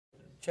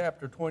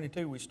chapter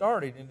 22. We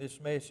started in this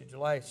message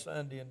last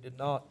Sunday and did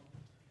not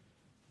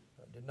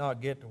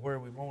get to where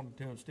we wanted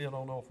to, and still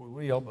don't know if we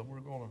will, but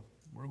we're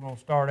going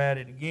to start at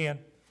it again.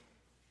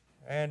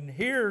 And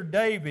here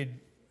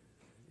David,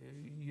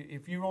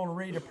 if you want to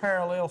read a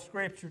parallel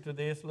scripture to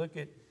this, look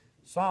at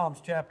Psalms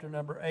chapter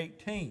number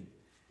 18,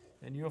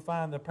 and you'll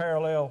find the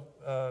parallel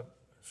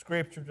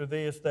scripture to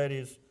this that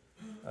is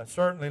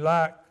certainly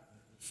like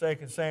 2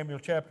 Samuel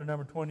chapter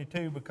number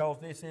 22, because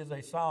this is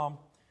a psalm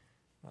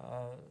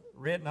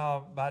written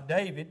by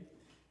David.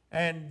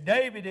 And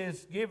David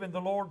is giving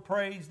the Lord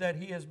praise that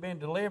he has been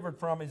delivered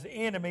from his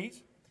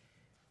enemies.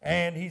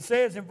 And he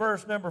says in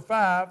verse number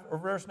 5, or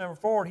verse number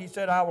 4, he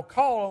said, I will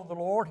call on the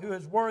Lord who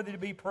is worthy to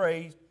be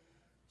praised.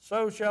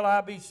 So shall I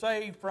be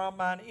saved from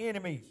mine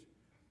enemies.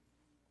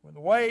 When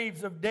the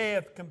waves of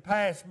death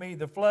compassed me,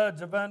 the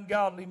floods of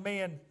ungodly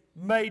men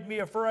made me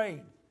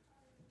afraid.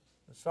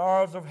 The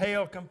sorrows of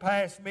hell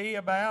compassed me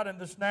about, and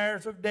the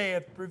snares of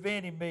death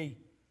prevented me.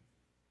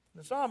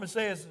 The psalmist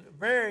says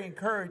very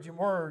encouraging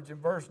words in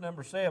verse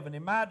number 7.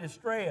 In my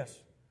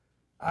distress,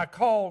 I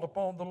called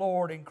upon the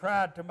Lord and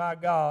cried to my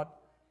God,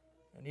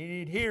 and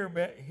he did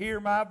hear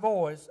my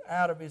voice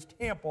out of his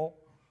temple,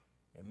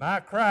 and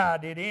my cry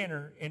did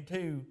enter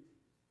into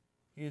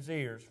his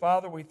ears.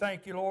 Father, we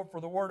thank you, Lord,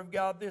 for the word of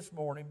God this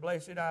morning.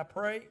 Blessed I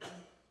pray.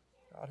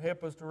 God,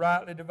 help us to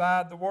rightly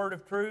divide the word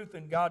of truth,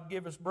 and God,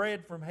 give us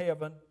bread from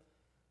heaven.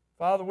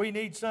 Father, we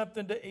need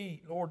something to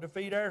eat, Lord, to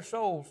feed our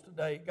souls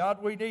today.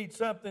 God, we need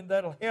something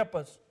that will help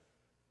us.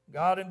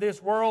 God, in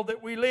this world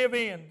that we live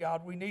in,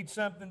 God, we need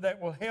something that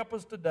will help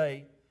us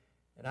today.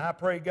 And I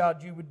pray,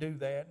 God, you would do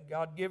that. And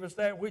God, give us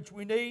that which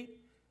we need.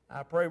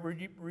 I pray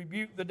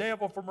rebuke the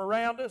devil from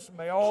around us. And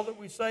may all that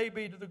we say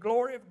be to the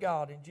glory of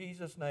God. In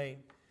Jesus' name,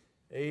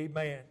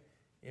 amen.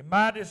 In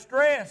my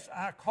distress,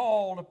 I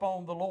called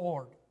upon the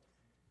Lord.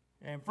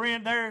 And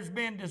friend, there's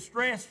been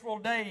distressful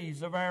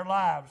days of our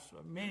lives.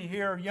 Many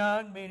here are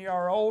young, many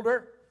are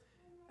older.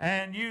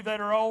 And you that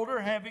are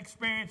older have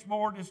experienced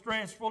more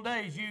distressful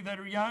days. You that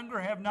are younger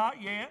have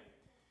not yet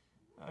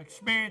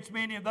experienced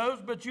many of those,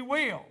 but you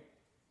will.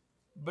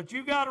 But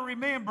you got to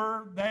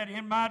remember that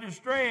in my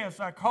distress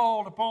I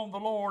called upon the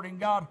Lord,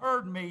 and God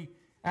heard me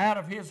out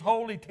of his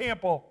holy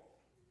temple.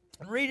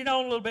 And read it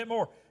on a little bit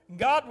more.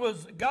 God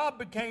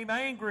became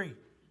angry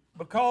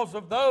because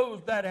of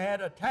those that had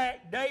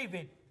attacked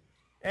David.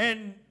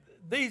 And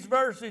these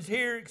verses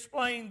here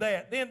explain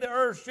that. Then the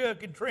earth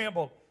shook and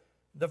trembled.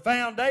 The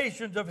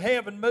foundations of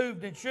heaven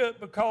moved and shook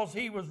because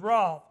he was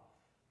wroth.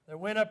 There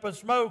went up a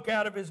smoke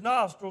out of his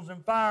nostrils,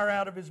 and fire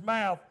out of his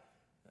mouth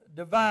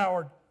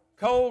devoured.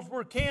 Coals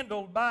were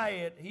kindled by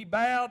it. He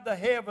bowed the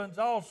heavens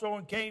also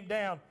and came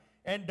down.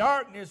 And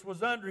darkness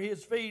was under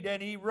his feet.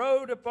 And he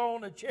rode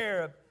upon a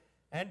cherub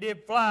and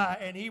did fly.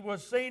 And he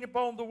was seen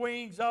upon the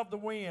wings of the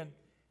wind.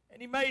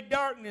 And he made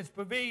darkness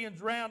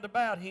pavilions round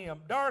about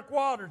him, dark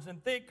waters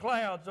and thick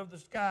clouds of the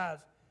skies.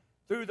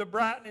 Through the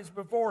brightness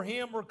before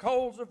him were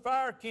coals of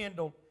fire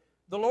kindled.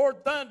 The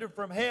Lord thundered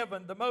from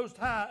heaven, the Most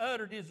High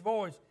uttered his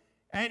voice.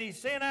 And he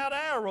sent out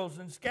arrows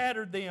and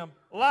scattered them,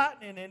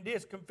 lightning and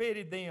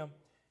discomfited them.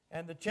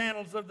 And the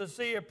channels of the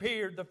sea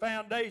appeared, the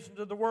foundations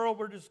of the world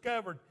were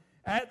discovered.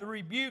 At the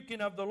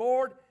rebuking of the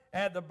Lord,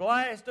 at the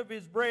blast of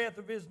his breath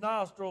of his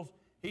nostrils,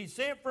 he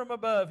sent from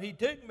above. He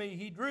took me,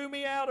 he drew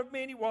me out of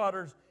many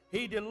waters.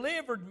 He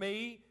delivered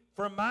me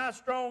from my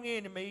strong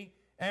enemy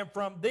and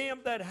from them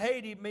that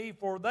hated me,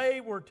 for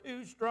they were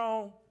too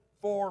strong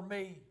for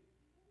me.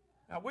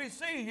 Now we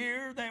see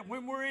here that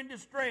when we're in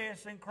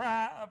distress and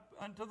cry up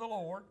unto the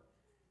Lord,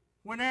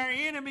 when our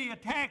enemy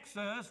attacks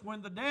us,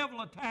 when the devil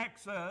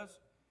attacks us,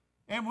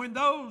 and when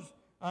those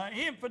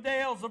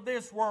infidels of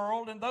this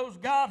world and those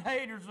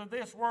God-haters of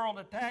this world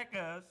attack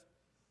us,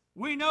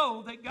 we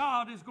know that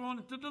God is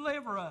going to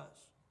deliver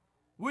us.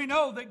 We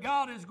know that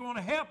God is going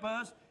to help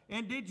us.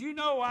 And did you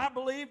know, I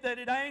believe that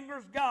it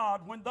angers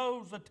God when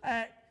those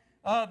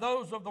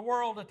of the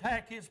world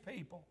attack his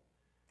people.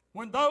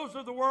 When those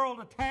of the world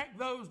attack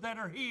those that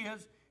are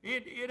his,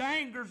 it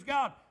angers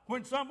God.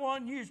 When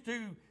someone used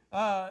to,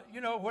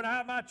 when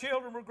my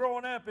children were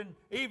growing up, and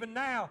even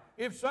now,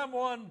 if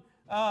someone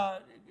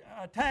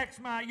attacks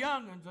my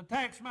young'uns,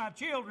 attacks my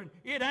children,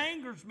 it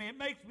angers me. It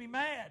makes me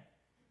mad.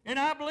 And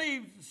I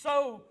believe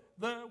so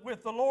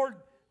with the Lord.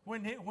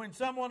 When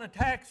someone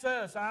attacks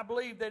us, I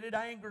believe that it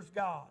angers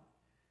God.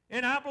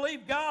 And I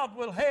believe God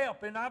will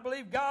help, and I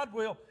believe God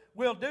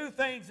will do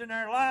things in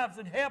our lives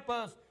and help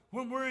us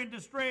when we're in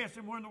distress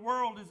and when the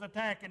world is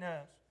attacking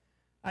us.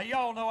 Now,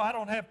 y'all know I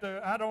don't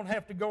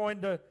have to go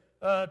into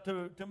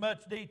to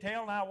much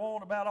detail, and I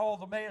won't, about all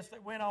the mess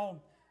that went on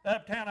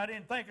uptown. I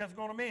didn't think I was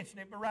going to mention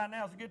it, but right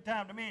now is a good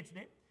time to mention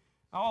it.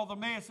 All the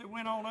mess that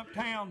went on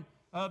uptown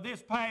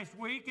this past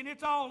week, and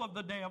it's all of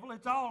the devil.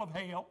 It's all of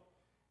hell.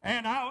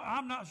 And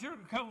I'm not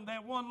sugarcoating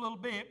that one little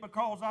bit,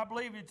 because I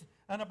believe it's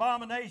an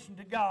abomination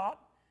to God.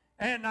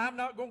 And I'm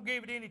not going to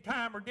give it any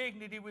time or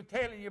dignity with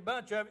telling you a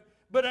bunch of it.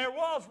 But there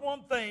was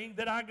one thing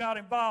that I got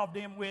involved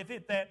in with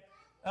it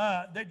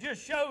that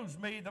just shows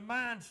me the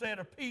mindset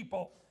of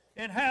people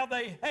and how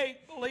they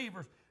hate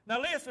believers.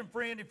 Now listen,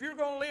 friend, if you're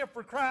going to live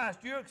for Christ,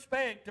 you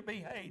expect to be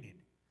hated.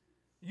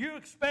 You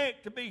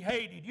expect to be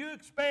hated. You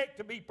expect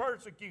to be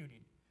persecuted.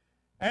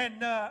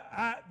 And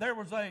there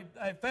was a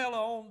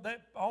fellow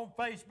on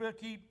Facebook,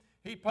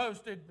 he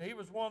posted, he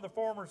was one of the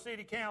former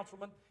city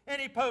councilmen,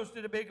 and he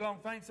posted a big long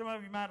thing. Some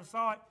of you might have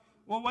saw it.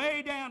 Well,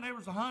 way down there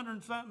was 100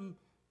 and something,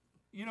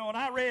 and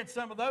I read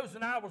some of those,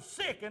 and I was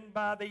sickened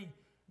by the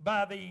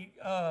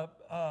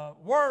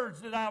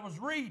words that I was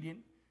reading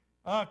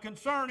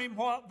concerning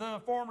what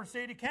the former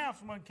city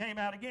councilman came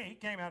out against. He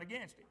came out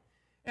against it.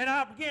 And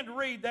I began to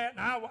read that, and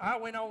I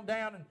went on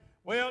down, and,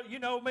 well, you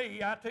know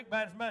me, I took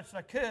about as much as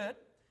I could,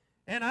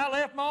 and I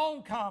left my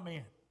own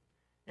comment.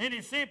 And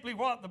it's simply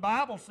what the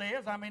Bible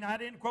says. I mean, I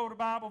didn't quote a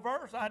Bible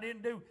verse.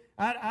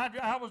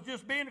 I was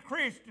just being a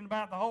Christian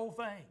about the whole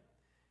thing.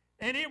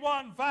 And it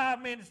wasn't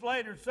 5 minutes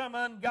later, some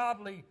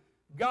ungodly,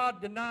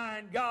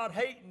 God-denying,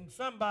 God-hating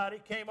somebody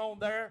came on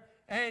there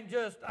and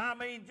just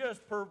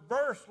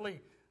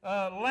perversely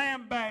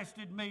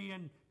lambasted me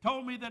and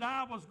told me that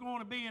I was going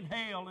to be in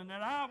hell and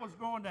that I was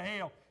going to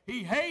hell.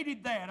 He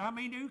hated that. I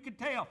mean, who could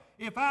tell?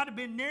 If I'd have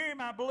been near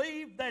him, I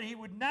believe that he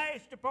would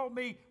gnash upon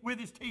me with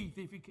his teeth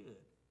if he could.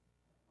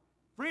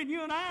 Friend,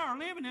 you and I are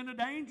living in a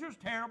dangerous,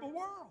 terrible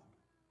world.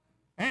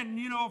 And,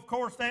 of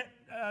course, that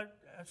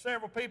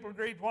several people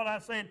agreed with what I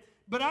said.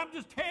 But I'm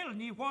just telling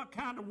you what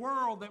kind of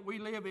world that we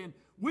live in.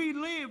 We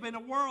live in a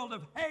world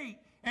of hate,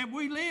 and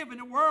we live in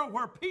a world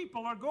where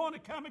people are going to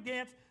come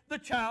against the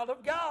child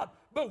of God.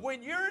 But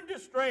when you're in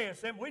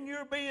distress and when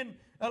you're being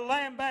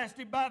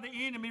lambasted by the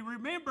enemy,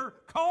 remember,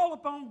 call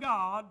upon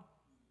God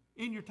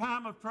in your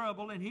time of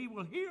trouble, and he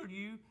will hear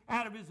you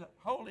out of his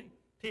holy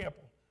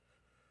temple.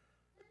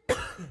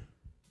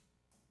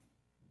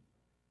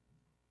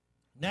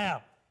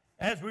 Now,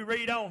 as we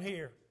read on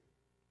here,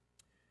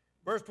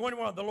 verse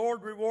 21, the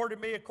Lord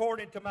rewarded me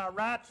according to my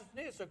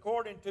righteousness,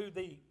 according to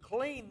the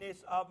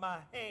cleanness of my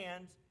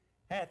hands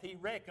hath he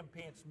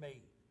recompensed me.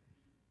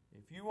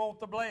 If you want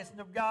the blessing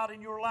of God in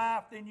your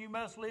life, then you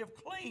must live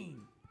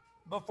clean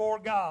before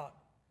God.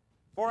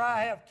 For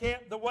I have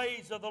kept the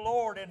ways of the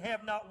Lord and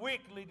have not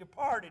wickedly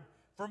departed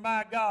from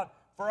my God.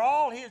 For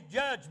all his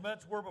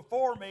judgments were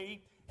before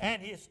me, and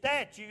his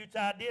statutes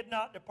I did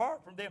not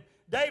depart from them.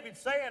 David's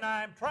saying,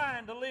 I am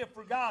trying to live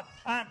for God.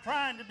 I am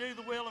trying to do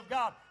the will of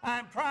God. I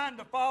am trying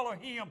to follow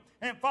him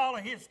and follow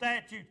his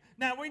statutes.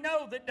 Now, we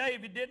know that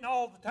David didn't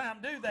all the time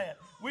do that.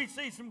 We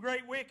see some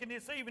great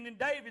wickedness even in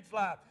David's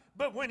life.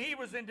 But when he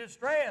was in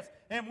distress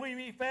and when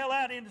he fell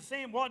out into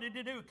sin, what did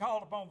he do? He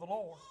called upon the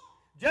Lord.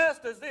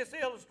 Just as this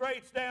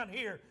illustrates down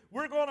here,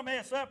 we're going to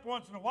mess up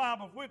once in a while,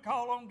 but if we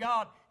call on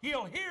God,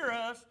 he'll hear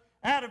us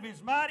out of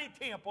his mighty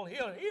temple.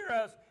 He'll hear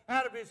us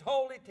out of his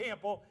holy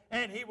temple,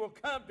 and he will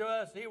come to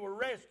us, he will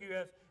rescue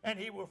us, and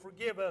he will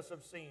forgive us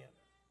of sin.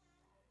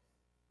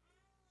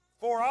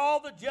 For all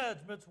the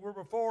judgments were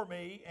before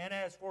me, and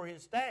as for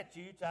his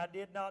statutes, I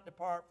did not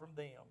depart from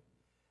them.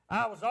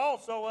 I was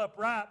also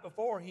upright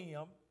before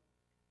him,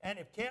 and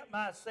have kept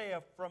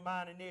myself from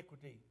mine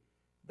iniquity.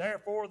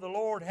 Therefore the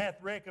Lord hath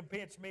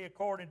recompensed me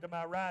according to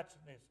my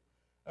righteousness,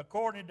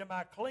 according to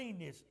my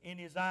cleanness in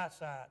his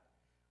eyesight.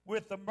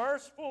 With the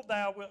merciful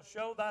thou wilt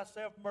show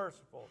thyself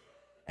merciful,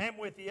 and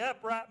with the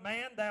upright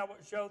man thou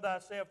wilt show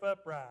thyself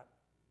upright.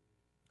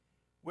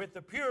 With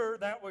the pure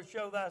thou wilt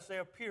show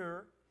thyself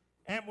pure,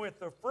 and with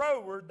the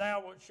froward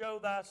thou wilt show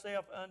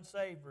thyself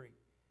unsavory.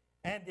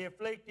 And the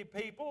afflicted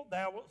people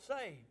thou wilt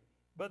save,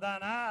 but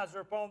thine eyes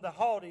are upon the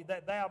haughty,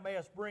 that thou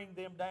mayest bring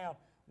them down.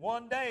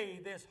 One day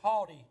this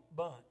haughty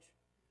bunch,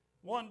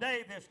 one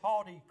day this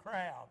haughty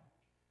crowd,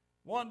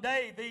 one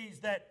day these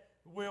that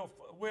will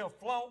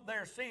flaunt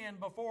their sin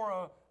before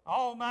an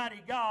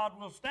almighty God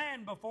will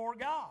stand before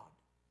God.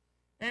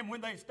 And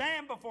when they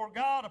stand before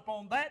God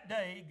upon that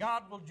day,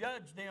 God will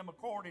judge them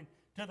according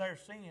to their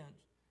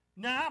sins.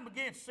 Now, I'm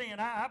against sin.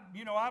 I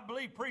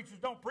believe preachers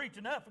don't preach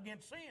enough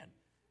against sin.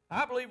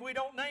 I believe we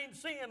don't name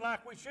sin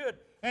like we should.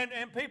 And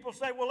people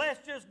say, well,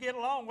 let's just get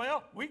along.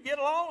 Well, we get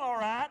along all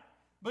right.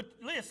 But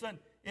listen,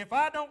 if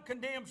I don't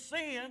condemn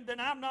sin, then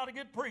I'm not a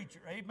good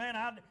preacher. Amen.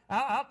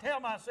 I'll tell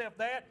myself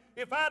that.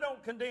 If I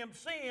don't condemn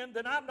sin,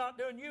 then I'm not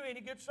doing you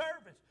any good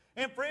service.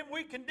 And friend,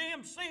 we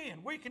condemn sin.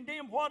 We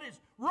condemn what is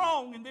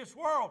wrong in this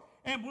world.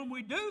 And when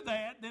we do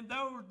that, then there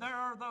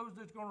are those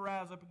that's going to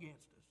rise up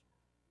against us.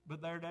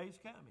 But their day's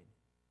coming.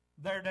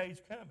 Their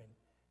day's coming.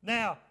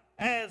 Now,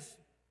 as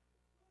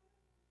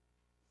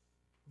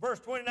verse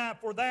 29,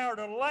 for thou art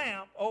a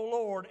lamp, O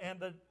Lord,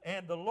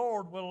 and the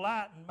Lord will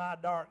lighten my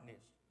darkness.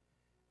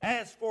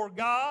 As for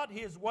God,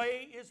 his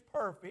way is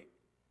perfect.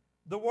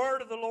 The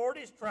word of the Lord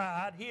is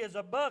tried. He is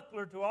a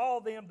buckler to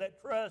all them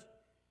that trust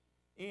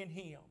in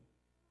him.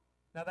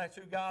 Now that's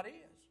who God is.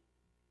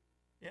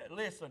 Yeah,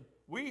 listen,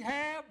 we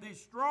have the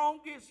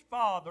strongest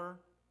Father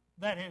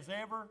that has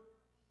ever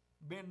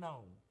been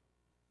known.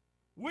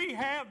 We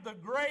have the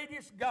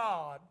greatest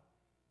God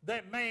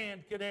that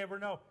man could ever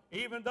know.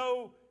 Even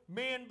though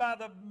men by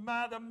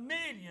the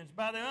millions,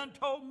 by the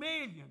untold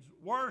millions,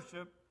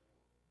 worship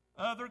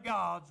other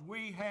gods,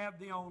 we have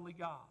the only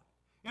God.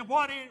 And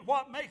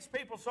what makes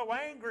people so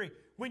angry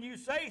when you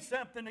say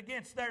something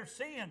against their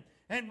sin,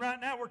 and right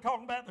now we're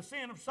talking about the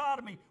sin of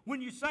sodomy,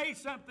 when you say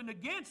something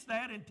against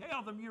that and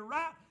tell them you're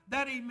right,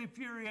 that even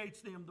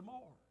infuriates them the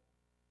more.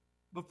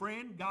 But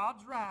friend,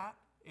 God's right,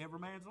 every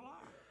man's a liar.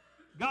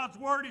 God's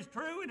word is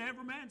true and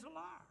every man's a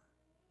liar.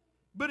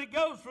 But it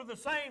goes for the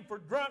same for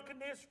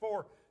drunkenness,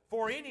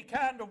 for any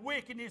kind of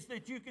wickedness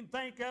that you can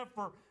think of,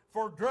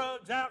 for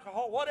drugs,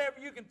 alcohol, whatever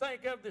you can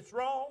think of that's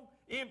wrong,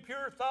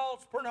 impure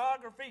thoughts,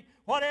 pornography,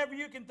 whatever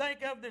you can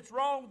think of that's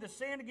wrong, the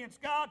sin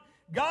against God,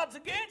 God's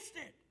against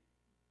it.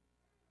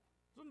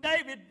 So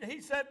David,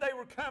 he said they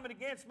were coming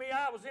against me.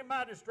 I was in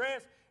my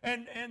distress,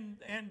 and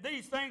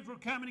these things were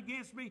coming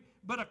against me,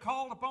 but I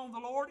called upon the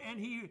Lord, and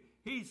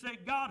he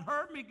said, God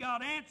heard me,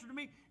 God answered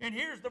me. And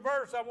here's the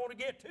verse I want to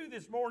get to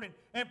this morning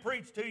and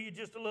preach to you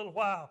just a little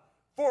while.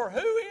 For who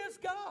is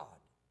God?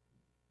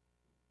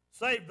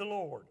 Save the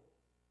Lord.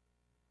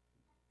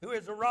 Who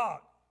is a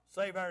rock?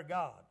 Save our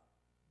God.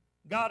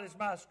 God is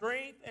my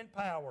strength and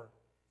power.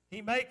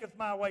 He maketh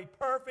my way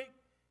perfect.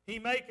 He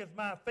maketh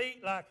my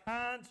feet like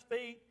hinds'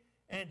 feet,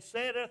 and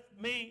setteth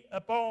me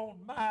upon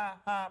my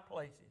high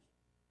places.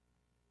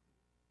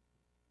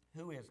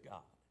 Who is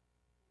God?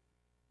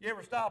 You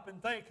ever stop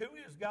and think, who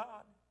is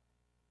God?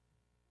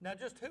 Now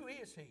just who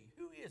is He?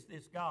 Who is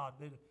this God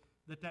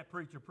that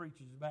preacher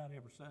preaches about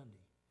every Sunday?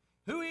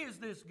 Who is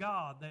this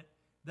God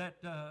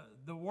that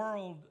the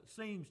world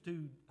seems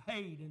to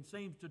hate and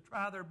seems to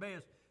try their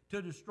best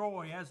to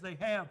destroy, as they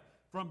have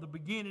from the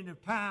beginning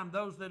of time,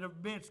 those that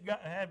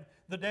have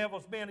the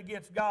devil's been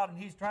against God and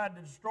he's tried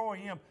to destroy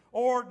him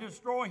or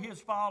destroy his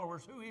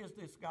followers? Who is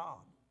this God?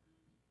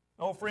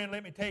 Oh, friend,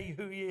 let me tell you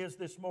who He is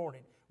this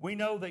morning. We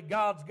know that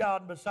God's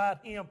God, and beside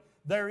Him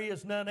there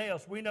is none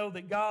else. We know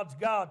that God's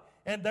God,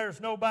 and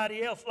there's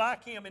nobody else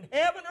like Him. In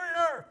heaven or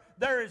in earth,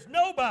 there is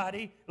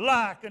nobody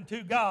like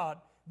unto God.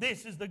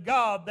 This is the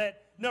God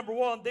that, number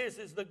one, this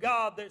is the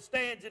God that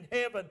stands in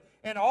heaven,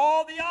 and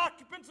all the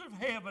occupants of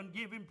heaven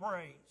give Him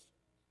praise.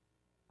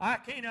 I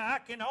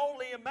can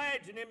only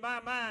imagine in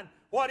my mind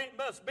what it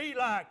must be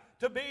like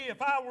to be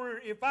if I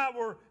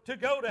were to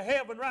go to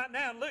heaven right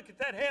now and look at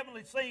that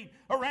heavenly scene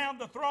around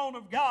the throne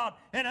of God,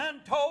 an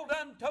untold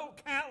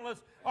countless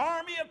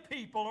army of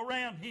people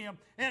around Him,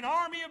 an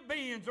army of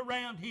beings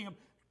around Him,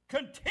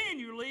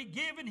 continually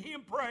giving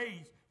Him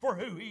praise for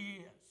who He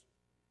is.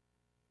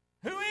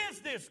 Who is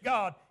this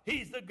God?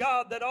 He's the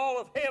God that all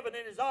of heaven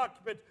and His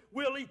occupants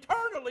will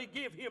eternally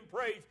give Him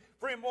praise.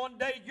 Friend, one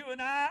day you and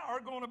I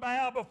are going to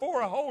bow before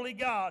a holy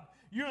God.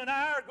 You and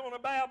I are going to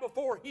bow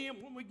before Him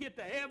when we get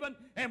to heaven,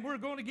 and we're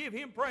going to give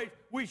Him praise.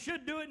 We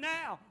should do it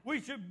now.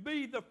 We should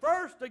be the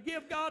first to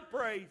give God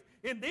praise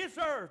in this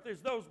earth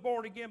as those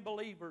born-again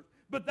believers.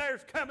 But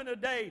there's coming a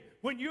day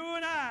when you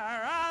and I,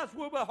 our eyes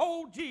will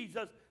behold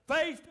Jesus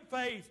face to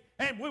face.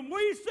 And when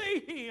we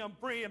see Him,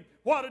 friend,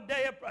 what a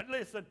day.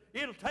 Listen,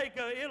 it'll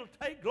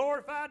take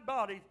glorified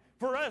bodies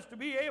for us to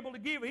be able to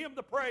give Him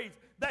the praise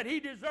that He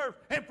deserves.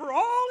 And for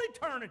all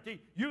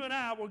eternity, you and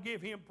I will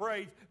give Him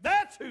praise.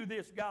 That's who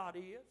this God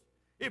is.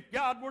 If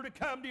God were to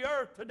come to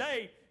earth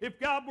today, if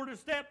God were to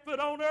step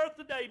foot on earth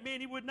today,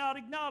 many would not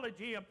acknowledge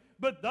Him.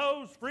 But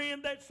those,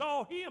 friend, that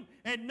saw Him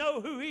and know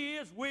who He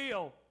is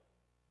will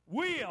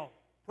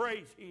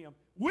praise Him,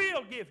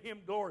 will give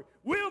Him glory,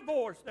 will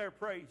voice their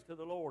praise to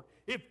the Lord.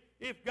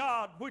 If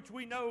God, which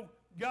we know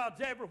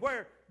God's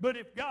everywhere, but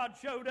if God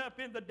showed up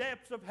in the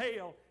depths of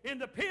hell, in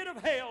the pit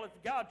of hell, if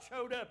God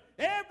showed up,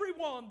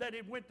 everyone that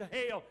had went to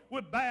hell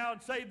would bow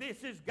and say,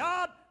 this is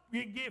God,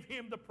 and give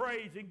Him the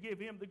praise and give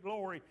Him the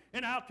glory.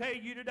 And I'll tell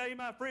you today,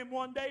 my friend,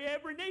 one day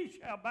every knee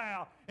shall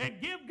bow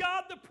and give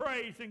God the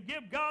praise and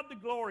give God the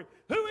glory.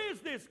 Who is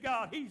this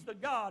God? He's the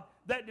God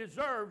that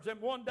deserves and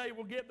one day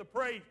will get the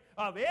praise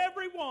of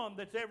everyone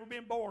that's ever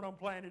been born on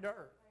planet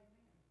Earth.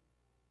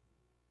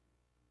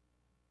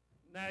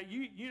 Now,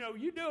 you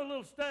do a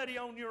little study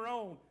on your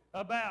own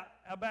about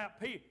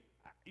people.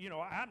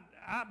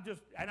 I'm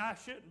just, and I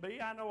shouldn't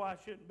be. I know I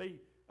shouldn't be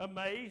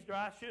amazed, or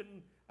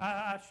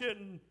I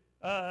shouldn't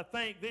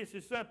think this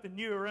is something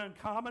new or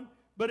uncommon.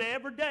 But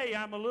every day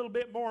I'm a little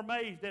bit more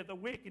amazed at the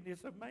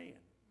wickedness of man.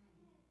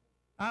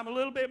 I'm a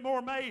little bit more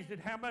amazed at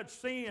how much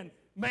sin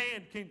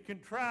man can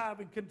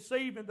contrive and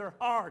conceive in their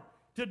heart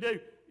to do.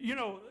 You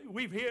know,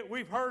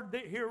 we've heard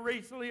here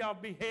recently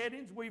of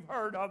beheadings. We've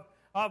heard of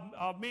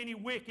many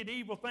wicked,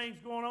 evil things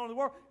going on in the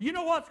world. You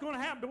know what's going to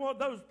happen to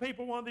those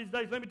people one of these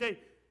days? Let me tell you.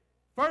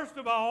 First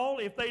of all,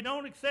 if they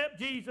don't accept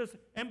Jesus,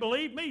 and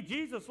believe me,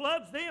 Jesus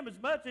loves them as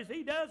much as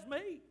He does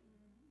me.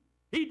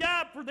 He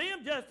died for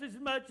them just as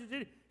much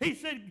as He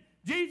said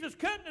Jesus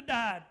couldn't have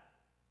died.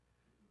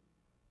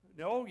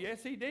 No,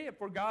 yes, He did.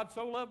 For God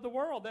so loved the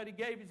world that He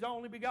gave His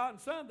only begotten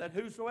Son, that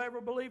whosoever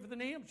believeth in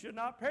Him should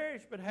not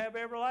perish but have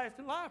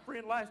everlasting life.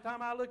 Friend, last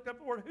time I looked up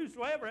the word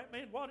whosoever, that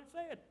meant what it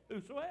said,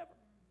 whosoever.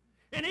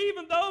 And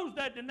even those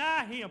that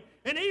deny Him,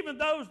 and even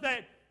those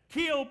that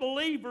kill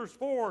believers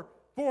for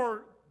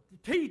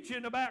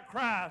teaching about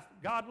Christ,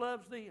 God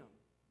loves them.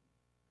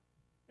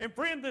 And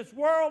friend, this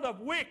world of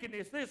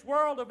wickedness, this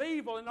world of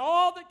evil, and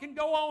all that can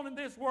go on in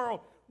this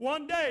world,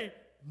 one day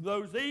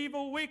those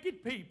evil,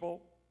 wicked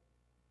people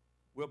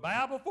will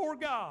bow before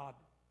God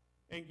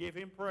and give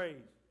Him praise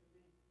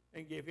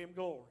and give Him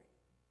glory.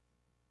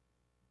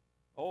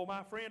 Oh,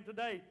 my friend,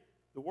 today,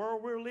 the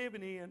world we're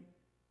living in,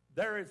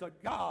 there is a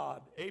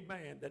God,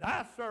 amen, that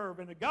I serve,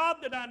 and a God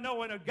that I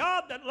know, and a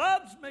God that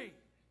loves me.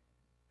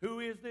 Who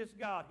is this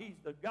God? He's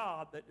the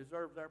God that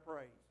deserves our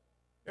praise.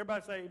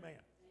 Everybody say amen. Amen.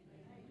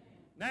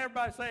 Now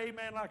everybody say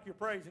amen like you're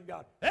praising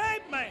God.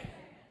 Amen. Amen.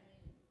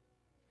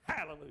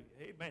 Hallelujah.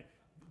 Amen.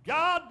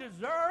 God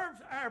deserves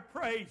our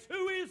praise.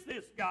 Who is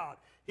this God?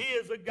 He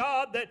is a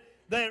God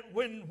that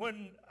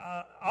when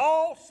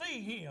all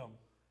see Him,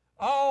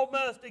 all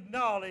must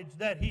acknowledge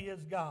that He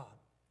is God.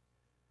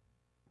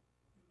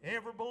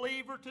 Every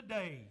believer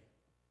today,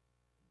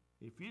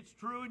 if it's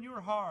true in your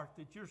heart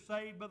that you're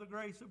saved by the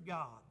grace of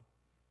God,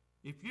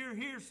 if you're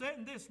here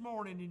sitting this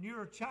morning and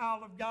you're a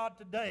child of God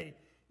today,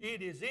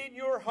 it is in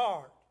your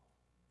heart.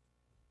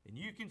 And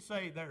you can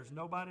say there's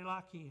nobody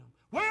like Him.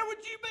 Where would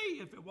you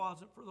be if it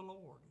wasn't for the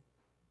Lord?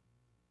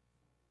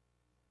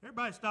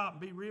 Everybody stop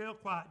and be real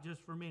quiet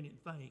just for a minute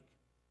and think.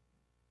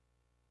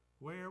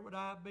 Where would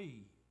I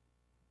be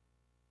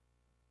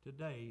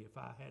today if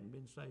I hadn't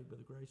been saved by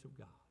the grace of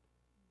God?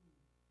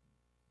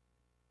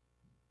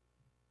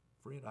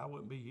 Friend, I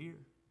wouldn't be here.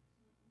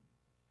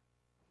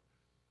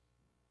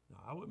 No,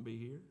 I wouldn't be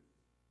here.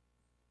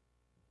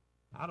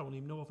 I don't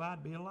even know if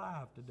I'd be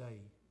alive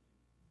today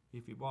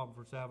if it wasn't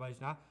for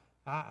salvation.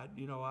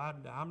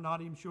 I'm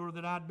not even sure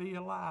that I'd be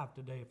alive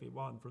today if it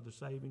wasn't for the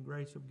saving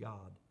grace of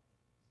God.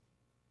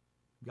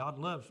 God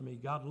loves me.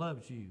 God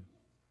loves you.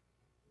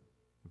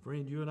 And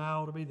friend, you and I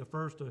ought to be the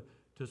first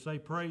to say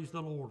praise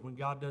the Lord when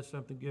God does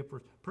something good for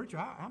us. Preacher,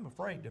 I'm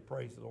afraid to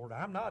praise the Lord.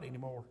 I'm not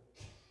anymore.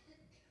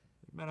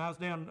 Man,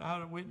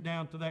 I went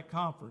down to that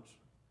conference.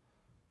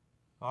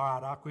 All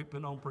right, I'll quit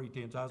putting on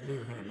pretense. I was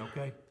deer hunting,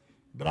 okay?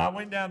 But I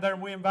went down there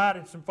and we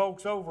invited some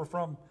folks over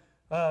from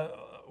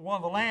one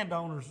of the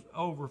landowners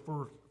over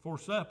for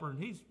supper.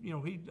 And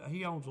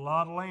he owns a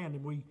lot of land,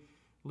 and we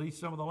lease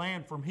some of the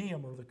land from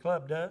him, or the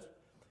club does.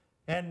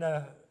 And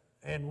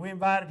we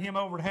invited him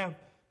over to have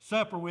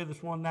supper with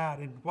us one night.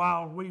 And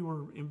while we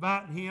were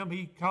inviting him,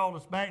 he called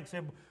us back and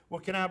said,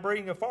 well, can I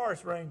bring a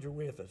forest ranger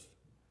with us?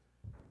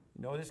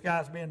 You know, this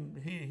guy's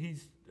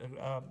he's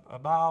a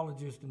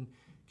biologist, and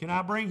can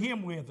I bring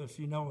him with us,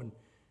 you know?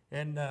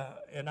 And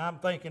I'm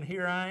thinking,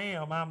 here I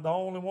am. I'm the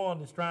only one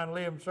that's trying to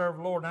live and serve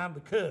the Lord, and I'm the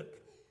cook,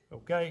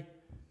 okay?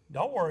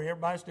 Don't worry,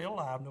 everybody's still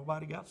alive.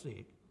 Nobody got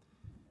sick.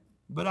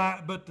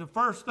 But the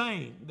first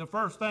thing,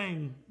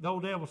 the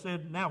old devil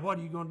said, now what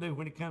are you going to do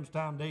when it comes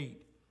time to eat?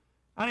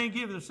 I didn't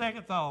give it a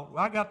second thought.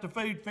 I got the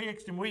food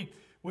fixed, and we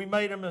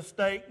made him a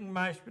steak and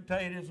mashed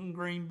potatoes and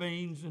green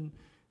beans and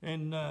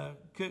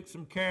cooked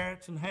some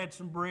carrots and had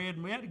some bread,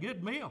 and we had a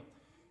good meal.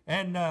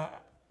 And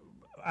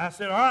I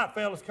said, all right,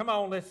 fellas, come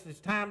on, it's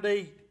time to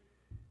eat.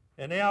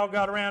 And they all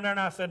got around there, and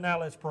I said, now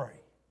let's pray.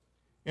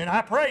 And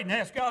I prayed and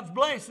asked God's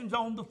blessings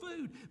on the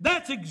food.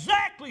 That's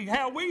exactly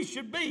how we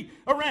should be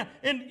around.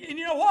 And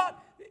you know what?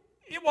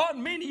 It wasn't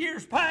many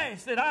years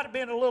past that I'd have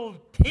been a little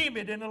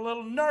timid and a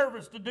little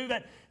nervous to do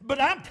that. But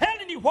I'm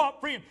telling you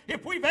what, friend,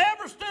 if we've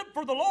ever stood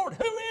for the Lord,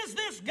 who is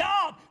this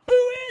God?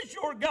 Who is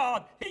your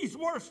God? He's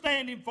worth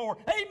standing for.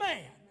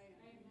 Amen.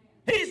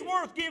 He's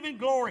worth giving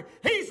glory.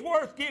 He's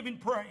worth giving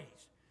praise.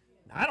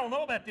 I don't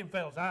know about them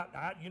fellas.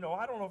 I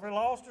don't know if they're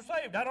lost or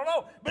saved. I don't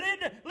know. But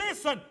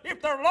listen,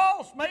 if they're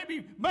lost,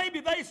 maybe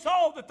they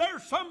saw that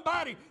there's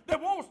somebody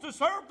that wants to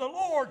serve the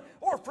Lord.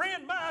 Or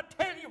friend, I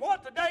tell you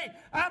what today,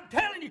 I'm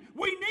telling you,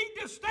 we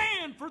need to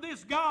stand for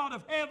this God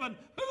of heaven.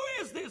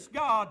 Who is this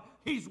God?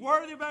 He's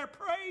worthy of our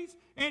praise,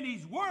 and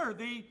He's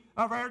worthy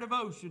of our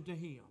devotion to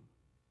Him.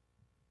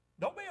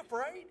 Don't be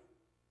afraid.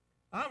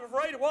 I'm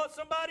afraid of what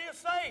somebody will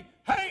say.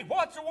 Hey,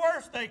 what's the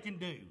worst they can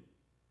do?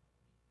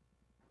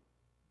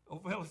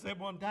 Old fellow said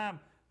one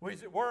time, we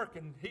was at work,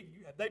 and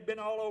they'd been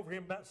all over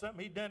him about something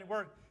he'd done at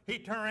work. He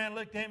turned around and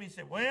looked at him, and he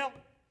said, well,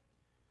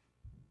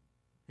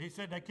 he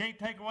said, they can't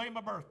take away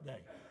my birthday.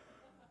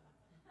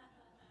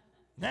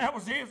 That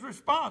was his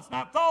response. And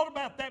I've thought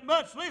about that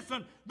much.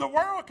 Listen, the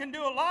world can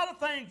do a lot of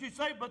things, you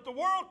say, but the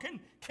world can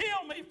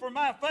kill me for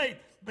my faith.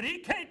 But He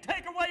can't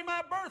take away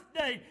my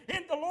birthday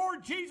in the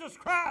Lord Jesus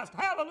Christ.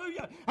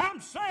 Hallelujah.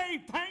 I'm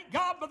saved, thank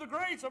God, by the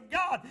grace of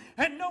God.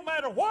 And no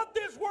matter what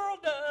this world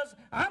does,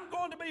 I'm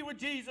going to be with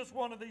Jesus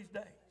one of these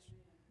days.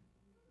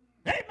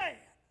 Amen.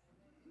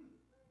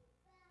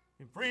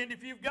 And friend,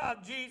 if you've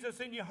got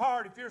Jesus in your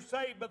heart, if you're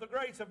saved by the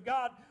grace of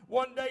God,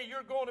 one day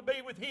you're going to be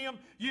with Him.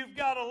 You've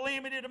got a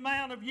limited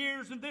amount of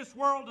years in this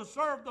world to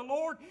serve the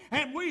Lord,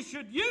 and we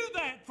should use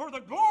that for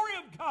the glory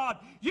of God.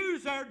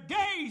 Use our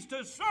days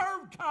to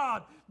serve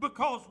God,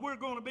 because we're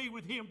going to be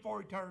with Him for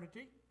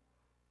eternity.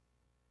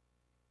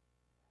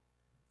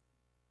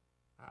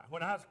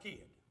 When I was a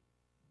kid,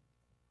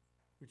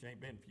 which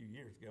ain't been a few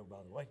years ago, by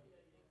the way,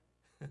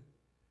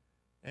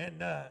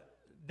 and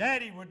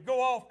Daddy would go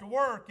off to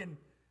work, and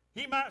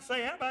he might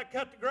say, how about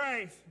cut the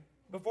grass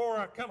before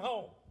I come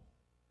home?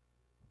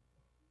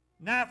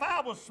 Now, if I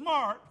was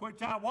smart,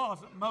 which I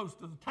wasn't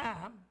most of the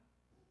time,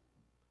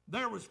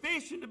 there was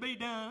fishing to be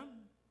done,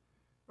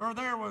 or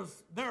there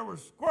was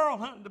squirrel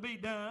hunting to be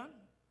done,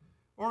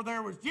 or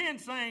there was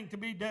ginseng to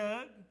be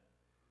dug.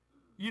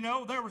 You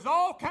know, there was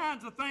all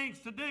kinds of things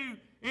to do,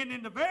 and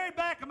in the very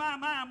back of my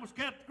mind was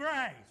cut the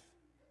grass.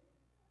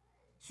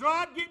 So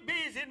I'd get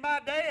busy in my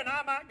day, and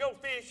I might go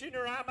fishing,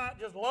 or I might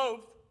just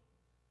loaf,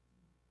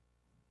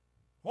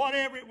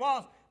 whatever it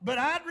was. But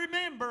I'd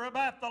remember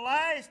about the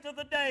last of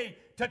the day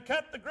to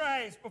cut the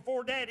grass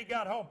before Daddy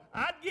got home.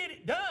 I'd get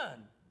it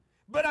done.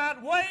 But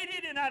I'd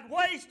waited and I'd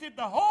wasted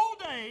the whole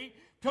day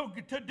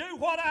to do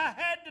what I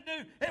had to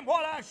do and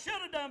what I should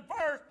have done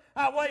first.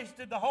 I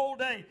wasted the whole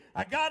day.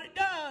 I got it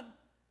done,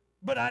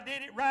 but I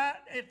did it right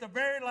at the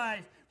very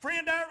last.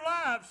 Friend, our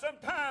lives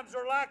sometimes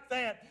are like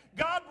that.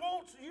 God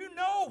wants, you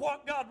know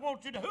what God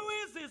wants you to do. Who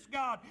is this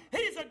God?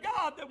 He's a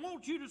God that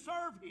wants you to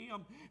serve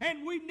Him.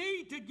 And we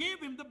need to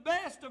give Him the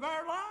best of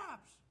our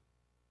lives.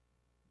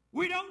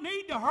 We don't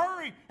need to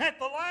hurry at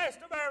the last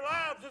of our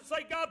lives and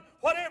say, God,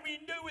 whatever you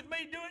can do with me,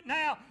 do it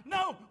now.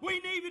 No, we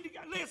need to,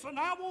 listen,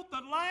 I want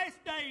the last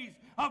days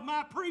of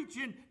my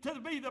preaching to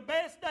be the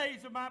best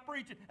days of my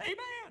preaching.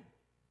 Amen.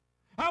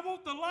 I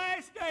want the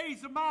last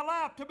days of my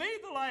life to be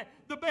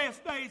the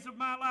best days of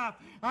my life.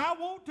 I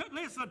want to,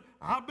 listen,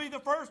 I'll be the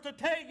first to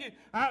tell you,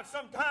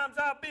 sometimes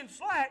I've been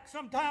slack.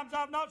 Sometimes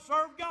I've not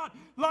served God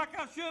like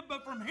I should,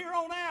 but from here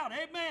on out,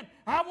 amen,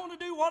 I want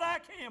to do what I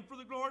can for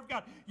the glory of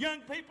God.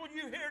 Young people,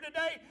 you here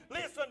today,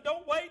 listen,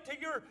 don't wait till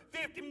you're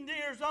 50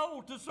 years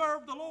old to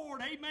serve the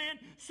Lord, amen.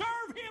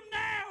 Serve Him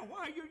now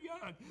while you're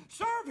young.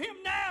 Serve Him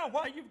now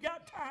while you've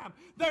got time.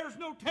 There's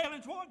no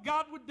telling what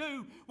God would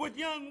do with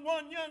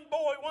one young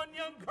boy, one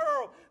young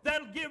girl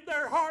that'll give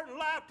their heart and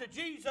life to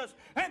Jesus,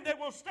 and that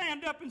will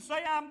stand up and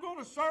say, I'm going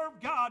to serve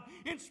God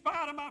in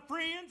spite of my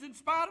friends, in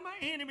spite of my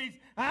enemies.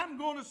 I'm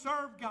going to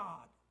serve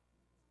God.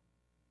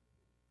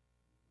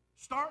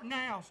 Start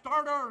now.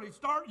 Start early.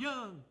 Start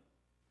young.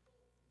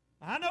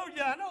 I know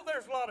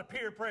there's a lot of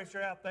peer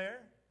pressure out there.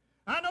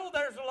 I know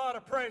there's a lot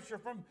of pressure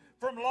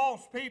from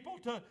lost people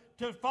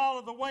to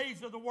follow the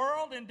ways of the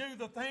world and do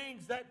the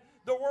things that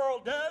the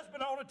world does, but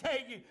I want to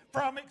tell you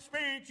from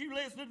experience, you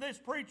listen to this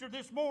preacher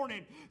this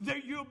morning,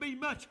 that you'll be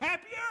much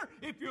happier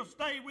if you'll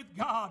stay with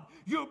God.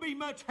 You'll be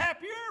much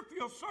happier if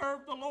you'll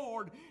serve the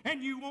Lord,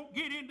 and you won't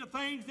get into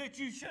things that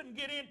you shouldn't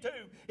get into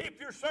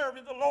if you're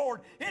serving the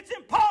Lord. It's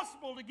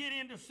impossible to get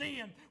into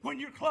sin when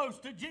you're close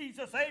to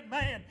Jesus.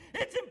 Amen.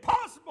 It's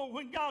impossible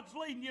when God's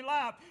leading your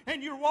life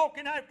and you're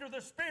walking after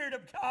the Spirit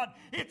of God.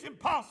 It's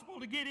impossible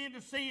to get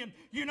into sin.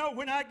 You know,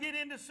 when I get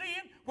into sin,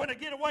 when I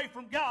get away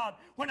from God,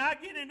 when I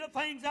get into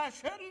things I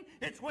shouldn't,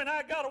 it's when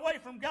I got away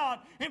from God.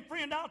 And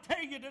friend, I'll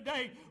tell you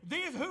today,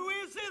 who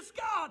is this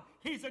God?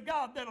 He's a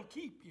God that'll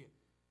keep you.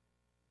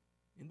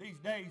 In these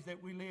days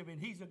that we live in,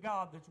 He's a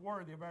God that's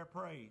worthy of our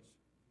praise.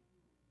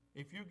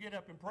 If you get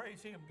up and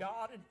praise Him,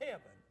 God in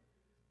heaven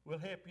will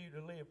help you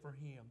to live for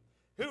Him.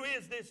 Who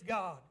is this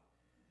God?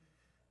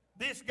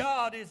 This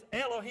God is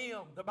Elohim.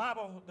 The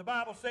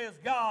Bible says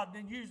God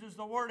and uses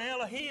the word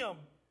Elohim.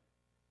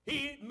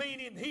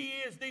 Meaning He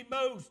is the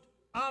most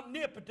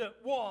omnipotent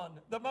one,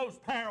 the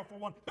most powerful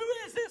one. Who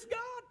is this God?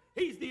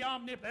 He's the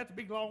omnipotent. That's a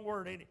big long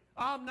word, ain't it?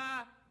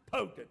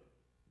 Omnipotent,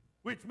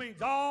 which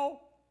means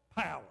all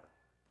power.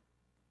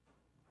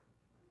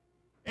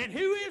 And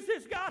who is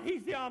this God?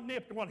 He's the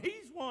omnipotent one.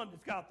 He's one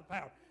that's got the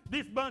power.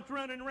 This bunch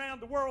running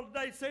around the world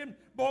today saying,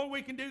 boy,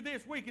 we can do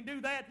this, we can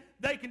do that.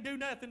 They can do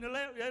nothing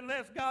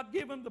unless God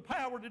give them the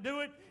power to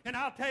do it. And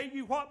I'll tell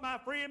you what, my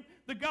friend,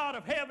 the God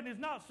of heaven is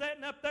not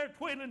sitting up there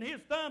twiddling His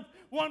thumbs,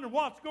 wondering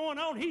what's going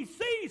on. He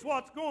sees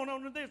what's going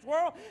on in this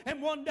world.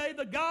 And one day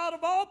the God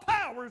of all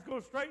power is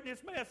going to straighten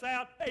this mess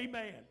out.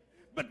 Amen.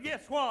 But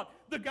guess what?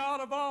 The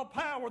God of all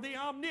power, the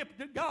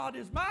omnipotent God,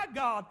 is my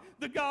God.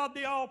 The God,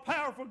 the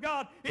all-powerful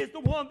God, is the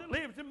one that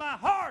lives in my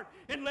heart.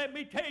 And let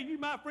me tell you,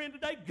 my friend,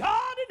 today,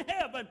 God in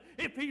heaven,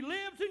 if He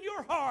lives in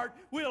your heart,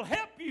 will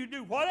help you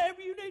do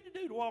whatever you need to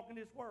do to walk in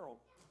this world.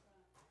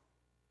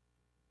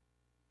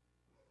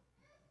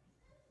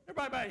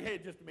 Everybody bow your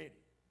head just a minute.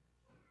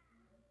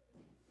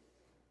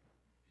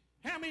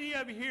 How many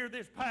of you here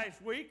this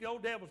past week, the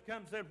old devil's come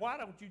and said, why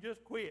don't you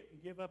just quit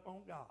and give up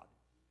on God?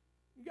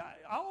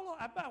 All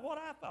about what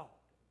I thought.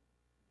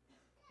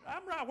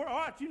 I'm right where, all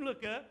right, you can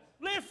look up.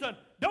 Listen,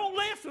 don't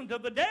listen to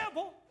the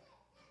devil.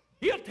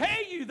 He'll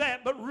tell you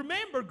that, but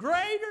remember,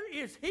 greater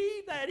is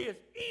He that is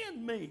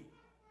in me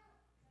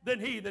than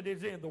he that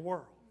is in the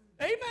world.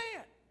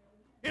 Amen.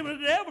 And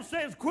when the devil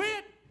says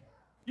quit,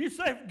 you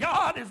say,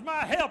 God is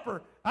my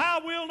helper.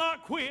 I will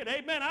not quit.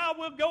 Amen. I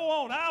will go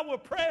on. I will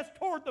press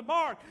toward the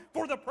mark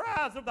for the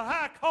prize of the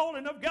high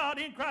calling of God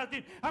in Christ.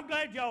 I'm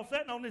glad y'all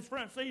sitting on this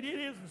front seat. It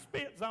is a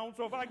spit zone,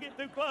 so if I get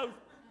too close,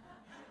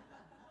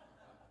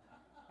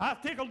 I was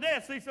tickled to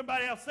death to see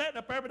somebody else sitting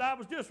up there, but I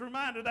was just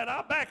reminded that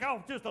I'll back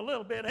off just a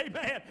little bit.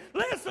 Amen.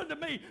 Listen to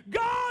me.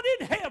 God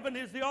in heaven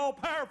is the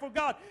all-powerful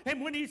God.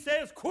 And when He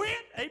says quit,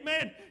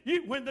 amen,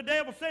 when the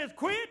devil says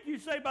quit, you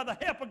say, by the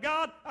help of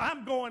God,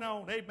 I'm going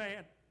on.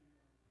 Amen.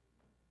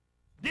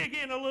 Dig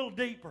in a little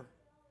deeper.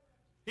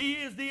 He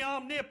is the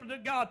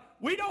omnipotent God.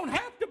 We don't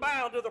have to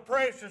bow to the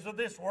pressures of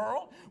this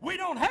world. We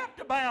don't have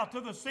to bow to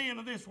the sin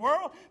of this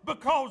world,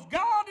 because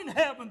God in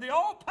heaven, the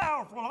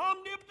all-powerful,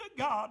 omnipotent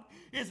God,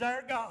 is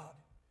our God.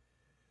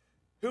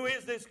 Who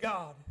is this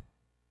God?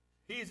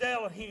 He's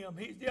Elohim.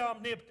 He's the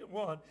omnipotent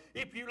one.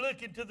 If you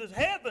look into the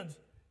heavens,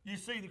 you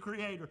see the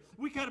Creator.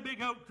 We cut a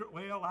big oak tree.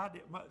 Well, I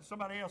did.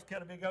 Somebody else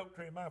cut a big oak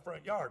tree in my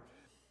front yard.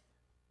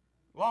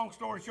 Long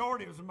story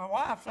short, it was my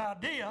wife's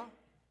idea.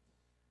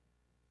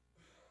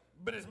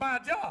 But it's my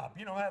job.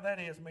 You know how that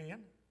is, men.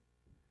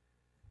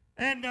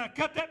 And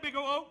cut that big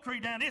old oak tree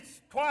down.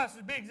 It's twice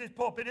as big as this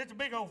pulpit. It's a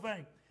big old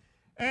thing.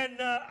 And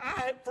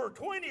for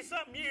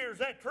 20-something years,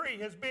 that tree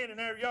has been in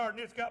our yard,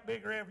 and it's got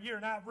bigger every year.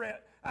 And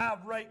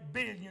I've raked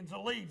billions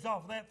of leaves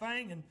off of that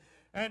thing.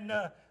 And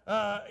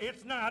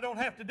it's not. I don't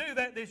have to do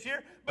that this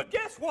year. But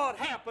guess what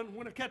happened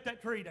when I cut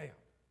that tree down?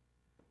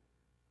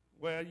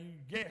 Well, you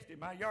guessed it.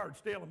 My yard's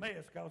still a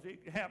mess because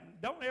it happened.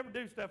 Don't ever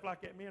do stuff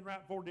like that, men,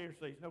 right before deer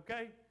season,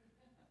 okay?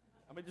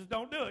 I mean, just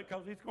don't do it,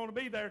 because it's going to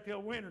be there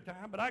till winter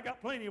time. But I got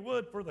plenty of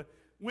wood for the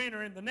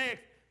winter and the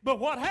next. But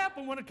what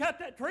happened when I cut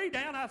that tree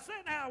down, I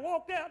sat down, I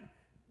walked out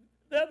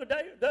the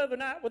other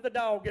night with the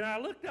dog, and I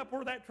looked up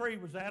where that tree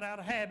was at out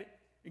of habit.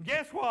 And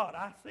guess what?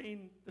 I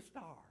seen the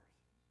stars.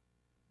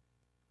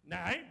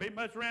 Now, I ain't been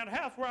much around the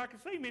house where I can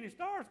see many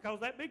stars because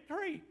that big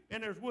tree,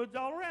 and there's woods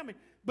all around me.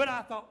 But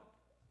I thought,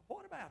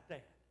 what about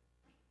that?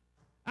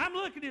 I'm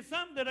looking at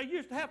something that I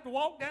used to have to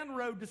walk down the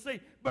road to see.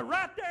 But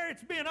right there,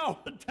 it's been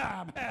all the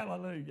time.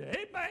 Hallelujah.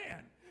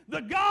 Amen.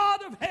 The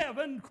God of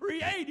heaven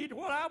created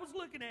what I was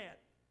looking at.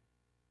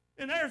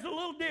 And there's a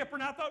little dipper,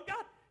 and I thought,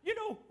 God, you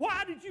know,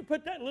 why did you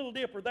put that little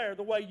dipper there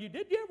the way you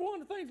did? You ever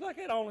wonder things like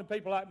that? Only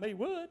people like me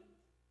would.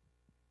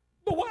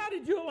 But why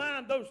did you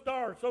align those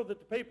stars so that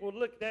the people would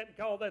look at that and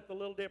call that the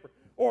little dipper,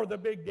 or the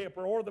big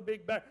dipper, or the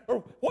big bear?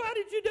 Or why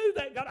did you do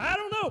that, God? I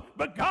don't know.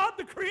 But God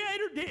the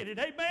Creator did it,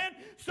 amen,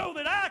 so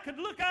that I could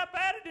look up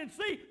at it and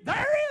see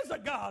there is a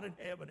God in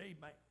heaven,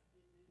 amen.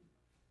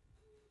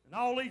 And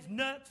all these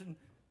nuts and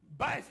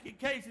basket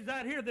cases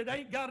out here that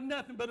ain't got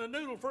nothing but a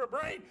noodle for a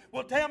brain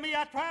will tell me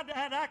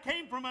I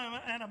came from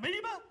an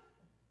amoeba,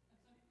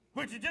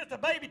 which is just a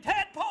baby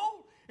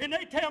tadpole. And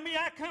they tell me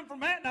I come from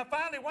that, and I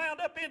finally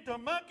wound up into a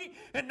monkey,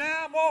 and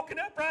now I'm walking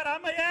upright. I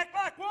may act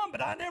like one,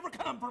 but I never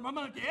come from a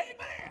monkey.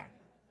 Amen.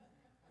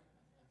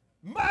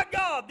 My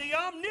God, the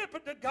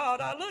omnipotent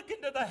God, I look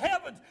into the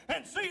heavens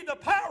and see the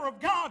power of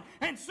God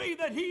and see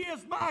that He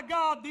is my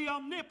God, the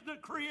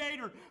omnipotent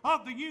creator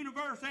of the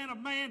universe and of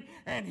man.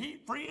 And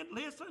friend,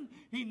 listen,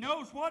 He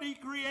knows what He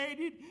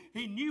created.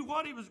 He knew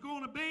what He was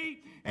going to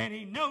be, and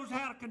He knows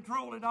how to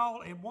control it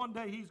all, and one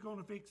day He's going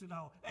to fix it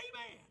all.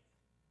 Amen.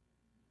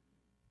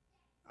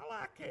 I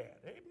like that.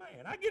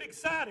 Amen. I get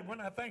excited when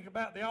I think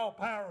about the all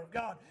power of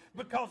God,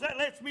 because that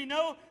lets me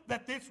know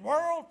that this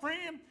world,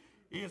 friend,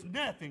 is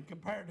nothing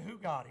compared to who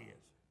God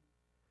is.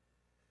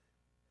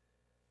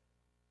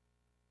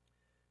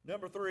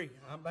 Number 3,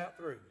 I'm about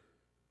through.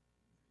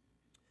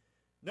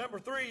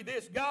 Number 3,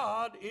 this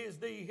God is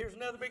here's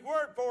another big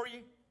word for you,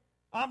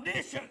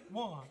 omniscient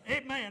one.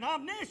 Amen.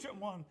 Omniscient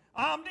one.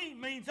 Omni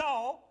means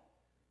all,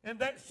 and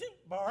that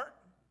sheep bark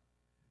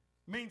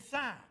means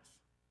science.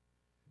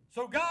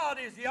 So God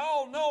is the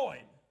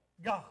all-knowing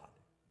God.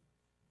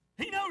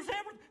 He knows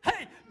everything.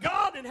 Hey,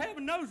 God in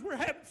heaven knows we're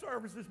having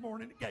service this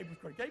morning at Gables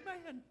Creek.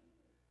 Amen.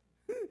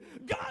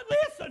 God,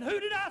 listen, who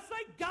did I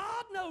say?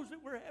 God knows that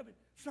we're having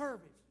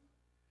service.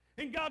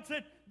 And God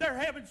said, they're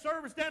having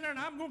service down there, and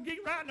I'm going to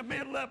get right in the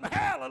middle of them.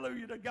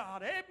 Hallelujah to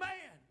God.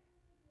 Amen.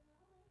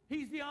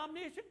 He's the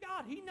omniscient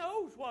God. He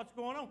knows what's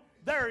going on.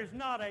 There is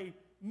not a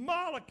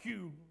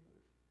molecule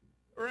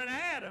or an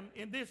atom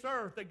in this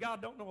earth that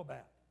God don't know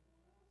about.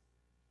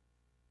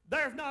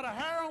 There's not a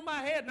hair on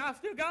my head, and I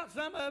still got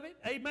some of it.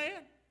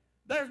 Amen.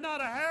 There's not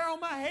a hair on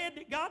my head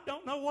that God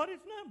don't know what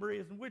its number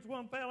is and which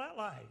one fell out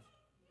last.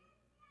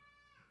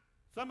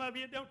 Some of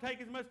you, it don't take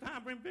as much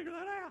time for him to figure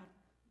that out.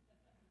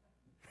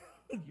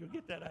 You'll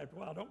get that after a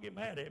while. Don't get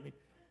mad at me.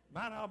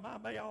 Mine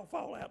may all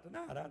fall out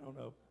tonight. I don't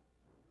know.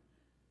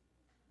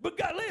 But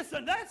God,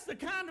 listen, that's the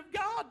kind of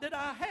God that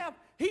I have.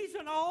 He's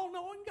an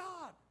all-knowing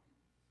God.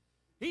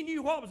 He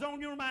knew what was on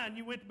your mind when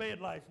you went to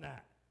bed last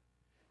night.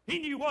 He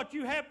knew what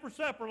you had for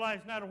supper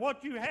last night, or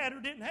what you had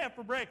or didn't have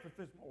for breakfast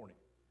this morning.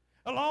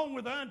 Along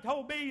with the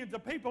untold billions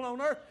of people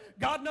on earth,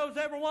 God knows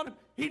every one of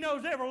them. He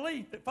knows every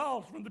leaf that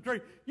falls from the tree.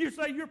 You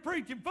say you're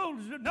preaching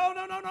foolishness.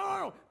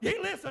 No.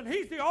 Listen,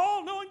 He's the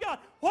all-knowing God.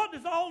 What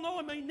does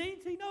all-knowing mean? It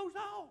means He knows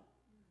all.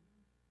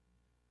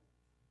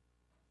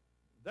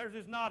 There's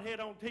this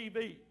knothead on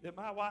TV that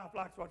my wife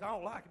likes to watch. I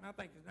don't like him. I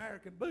think he's an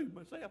American boob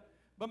myself.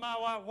 But my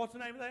wife, what's the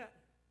name of that?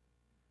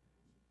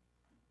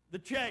 The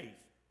Chase.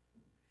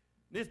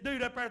 This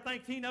dude up there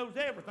thinks he knows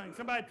everything.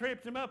 Somebody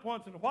trips him up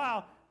once in a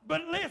while.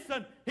 But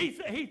listen, he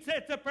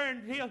sits up there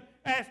and he'll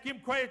ask him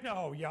questions.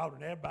 Oh,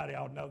 everybody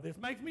ought to know this.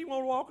 Makes me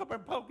want to walk up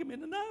and poke him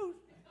in the nose.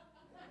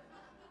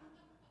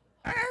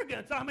 Our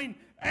arrogance. I mean,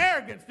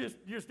 arrogance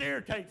just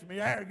irritates me.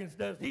 Arrogance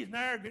does. He's an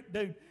arrogant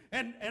dude.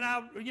 And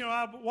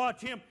I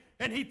watch him,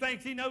 and he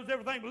thinks he knows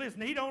everything. But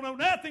listen, he don't know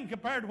nothing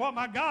compared to what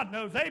my God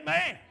knows.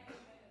 Amen.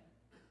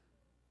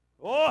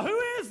 Oh, who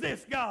is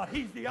this God?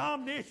 He's the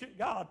omniscient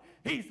God.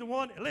 He's the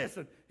one,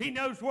 listen, he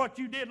knows what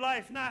you did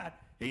last night.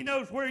 He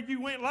knows where you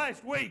went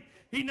last week.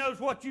 He knows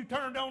what you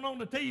turned on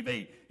the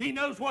TV. He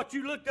knows what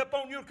you looked up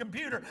on your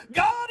computer.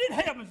 God in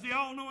heaven is the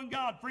all-knowing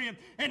God, friend.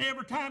 And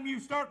every time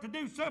you start to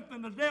do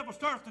something, the devil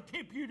starts to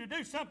tempt you to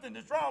do something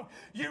that's wrong,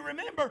 you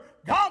remember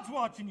God's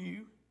watching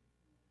you.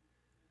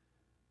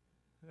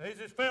 There's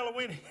this fellow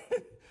went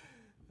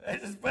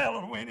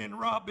in and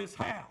robbed his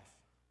house.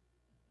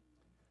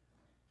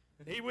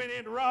 And he went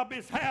in to rob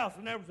his house,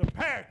 and there was a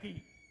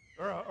parakeet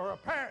or a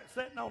parrot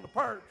sitting on the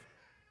perch.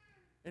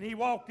 And he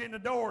walked in the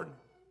door, and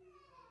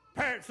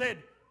the parrot said,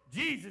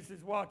 Jesus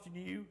is watching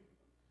you.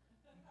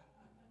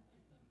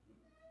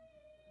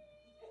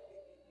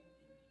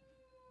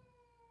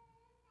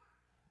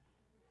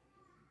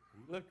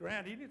 He looked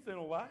around. He didn't say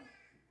no why.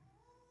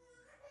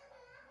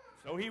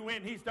 So he went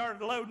and he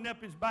started loading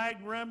up his bag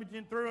and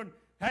rummaging through, and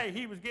hey,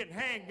 he was getting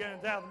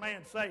handguns out of the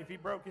man's safe. He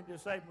broke into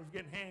his safe and was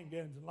getting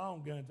handguns and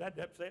long guns. That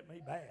upset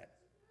me bad.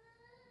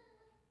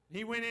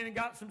 He went in and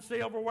got some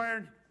silverware,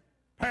 and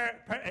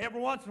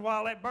every once in a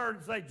while that bird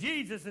would say,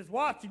 Jesus is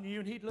watching you,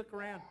 and he'd look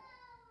around.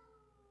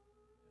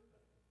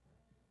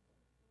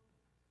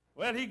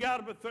 Well, he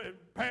got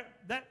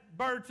that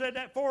bird said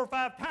that 4 or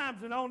 5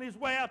 times, and on his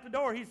way out the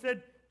door, he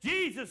said,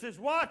 Jesus is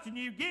watching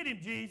you. Get him,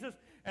 Jesus.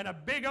 And a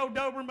big old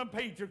Doberman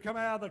preacher come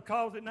out of the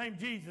closet named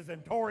Jesus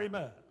and tore him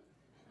up.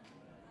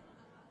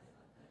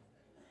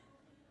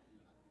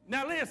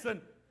 Now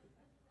listen,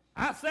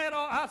 I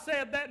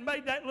said that and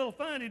made that little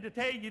funny to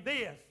tell you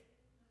this.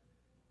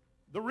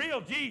 The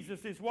real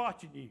Jesus is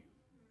watching you.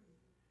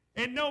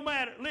 And no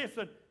matter,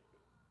 listen,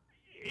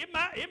 it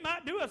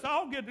might do us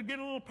all good to get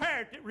a little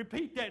parrot that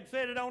repeat that and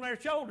set it on our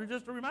shoulder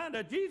just to remind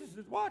us Jesus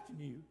is watching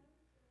you.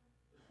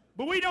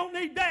 But we don't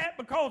need that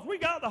because we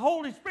got the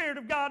Holy Spirit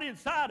of God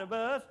inside of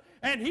us,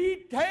 and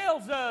He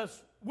tells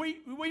us,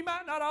 we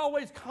might not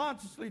always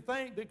consciously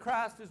think that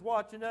Christ is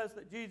watching us,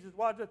 that Jesus is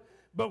watching us,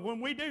 but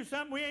when we do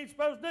something we ain't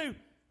supposed to do,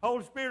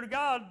 Holy Spirit of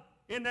God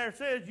in there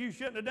says you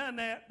shouldn't have done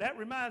that. That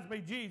reminds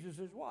me Jesus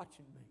is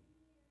watching me.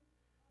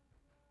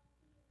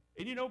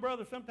 And you know,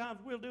 brother, sometimes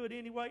we'll do it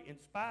anyway in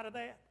spite of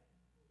that.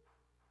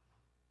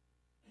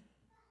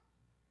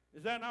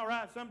 Is that not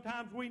right?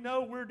 Sometimes we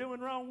know we're doing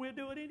wrong, we'll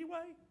do it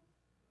anyway.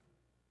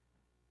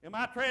 Am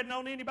I treading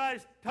on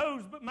anybody's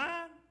toes but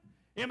mine?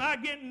 Am I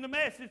getting the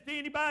message to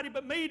anybody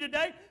but me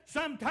today?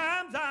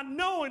 Sometimes I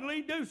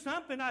knowingly do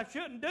something I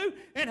shouldn't do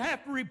and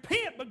have to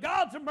repent, but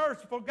God's a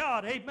merciful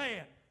God.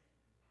 Amen.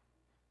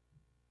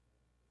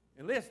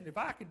 And listen, if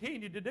I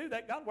continue to do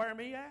that, God will wear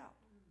me out.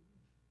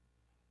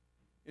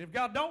 And if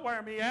God don't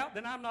wear me out,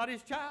 then I'm not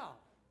His child.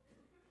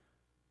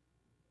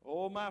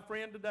 Oh, my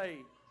friend, today,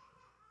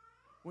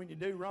 when you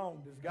do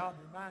wrong, does God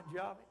remind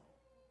you of it?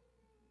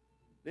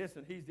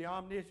 Listen, He's the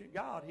omniscient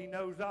God. He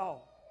knows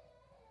all.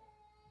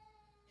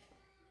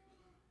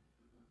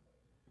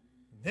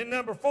 Then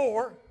number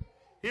 4,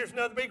 here's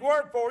another big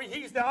word for you.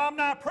 He's the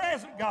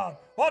omnipresent God.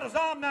 What does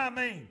omni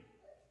mean?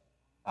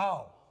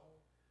 Oh.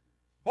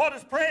 What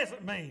does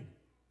present mean?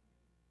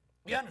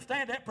 You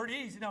understand that pretty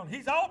easy, don't you?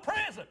 He's all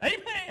present.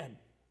 Amen.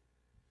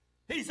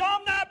 He's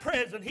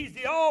omnipresent. He's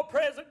the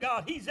all-present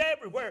God. He's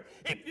everywhere.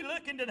 If you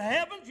look into the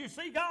heavens, you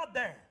see God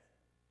there.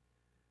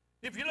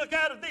 If you look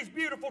out at these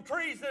beautiful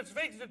trees that's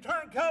fixing to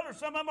turn color,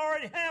 some of them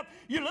already have,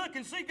 you look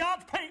and see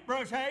God's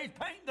paintbrush. Hey, He's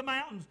painting the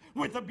mountains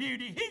with a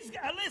beauty.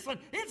 Listen,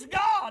 it's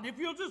God. If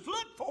you'll just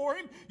look for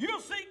Him,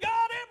 you'll see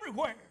God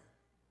everywhere.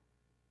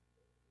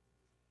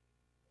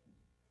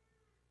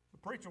 The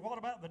preacher, what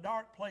about the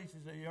dark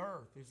places of the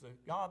earth? Is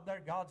God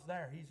there? God's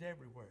there. He's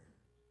everywhere.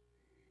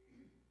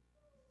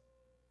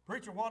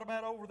 Preacher, what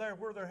about over there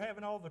where they're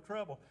having all the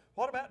trouble?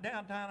 What about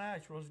downtown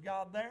Asheville? Is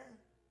God there?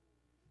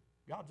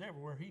 God's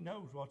everywhere. He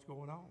knows what's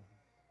going on.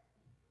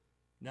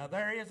 Now,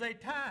 there is a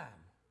time,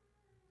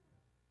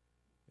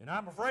 and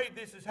I'm afraid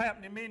this is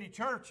happening in many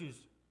churches,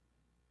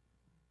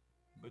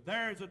 but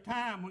there is a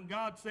time when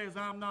God says,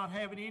 I'm not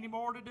having any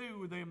more to do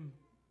with them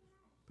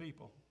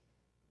people.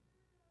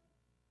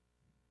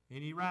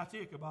 And He writes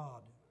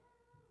Ichabod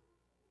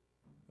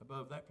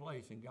above that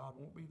place, and God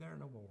won't be there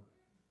no more.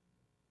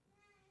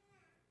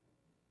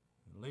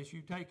 Unless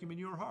you take Him in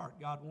your heart,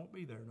 God won't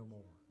be there no more.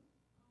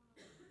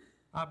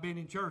 I've been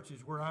in churches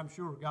where I'm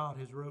sure God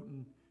has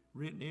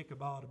written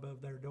Ichabod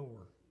above their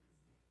door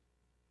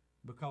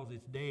because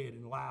it's dead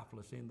and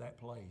lifeless in that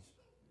place.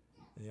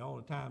 And the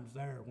only times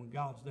there, when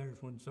God's there,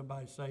 is when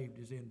somebody saved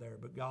is in there.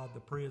 But God, the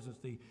presence,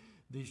 the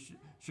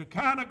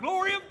Shekinah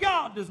glory of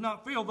God does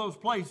not fill those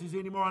places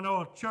anymore. I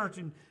know a church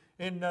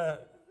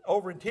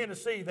over in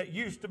Tennessee that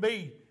used to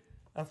be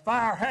a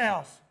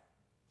firehouse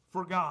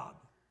for God.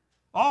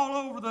 All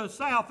over the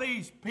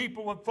southeast,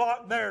 people would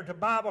flock there to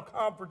Bible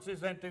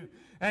conferences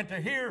and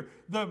to hear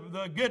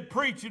the good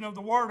preaching of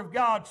the Word of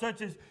God,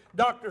 such as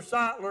Dr.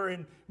 Seitler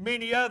and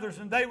many others,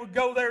 and they would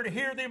go there to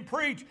hear them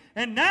preach.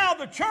 And now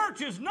the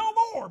church is no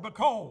more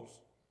because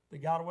they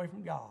got away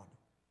from God.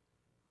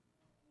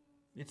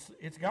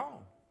 It's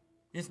gone.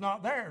 It's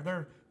not there.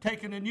 They're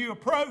taking a new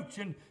approach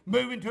and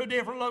moving to a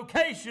different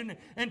location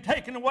and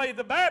taking away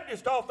the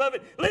Baptist off of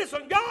it.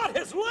 Listen, God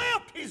has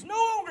left. He's no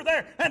longer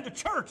there, and the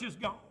church is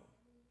gone.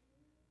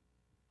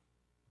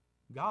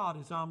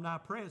 God is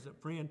omnipresent,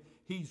 friend.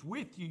 He's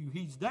with you.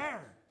 He's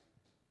there.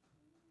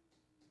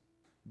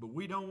 But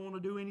we don't want to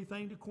do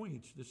anything to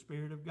quench the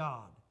Spirit of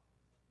God,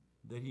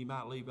 that He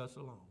might leave us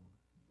alone.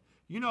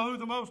 You know who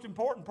the most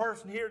important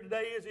person here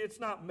today is?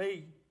 It's not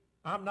me.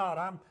 I'm not.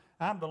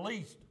 I'm the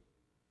least.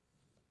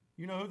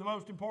 You know who the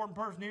most important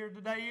person here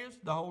today is?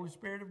 The Holy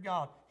Spirit of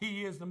God.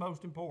 He is the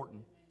most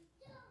important.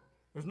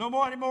 There's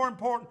nobody more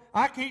important.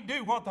 I can't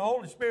do what the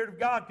Holy Spirit of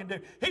God can do.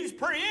 He's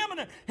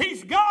preeminent.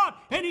 He's God,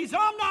 and He's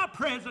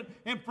omnipresent.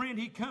 And friend,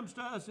 He comes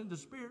to us in the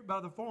Spirit, by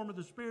the form of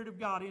the Spirit of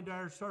God, into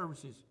our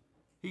services.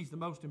 He's the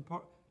most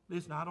important.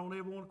 Listen, I don't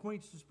ever want to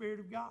quench the Spirit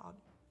of God.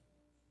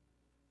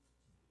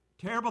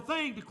 Terrible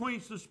thing to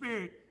quench the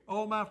Spirit.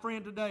 Oh, my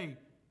friend, today,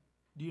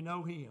 do you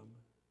know Him?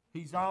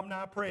 He's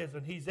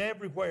omnipresent. He's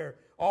everywhere,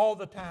 all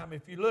the time.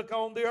 If you look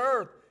on the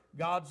earth,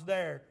 God's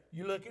there.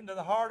 You look into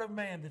the heart of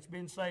man that's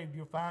been saved,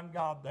 you'll find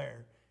God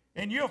there.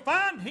 And you'll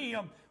find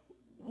Him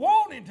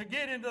wanting to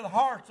get into the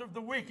hearts of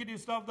the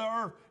wickedest of the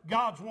earth.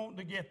 God's wanting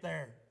to get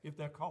there if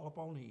they'll call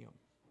upon Him.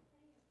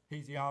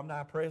 He's the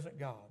omnipresent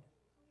God.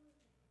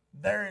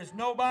 There is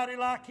nobody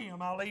like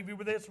Him. I'll leave you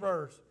with this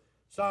verse.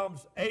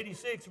 Psalms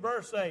 86,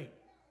 verse 8.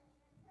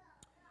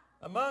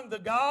 Among the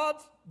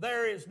gods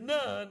there is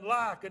none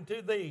like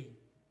unto Thee.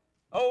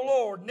 O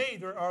Lord,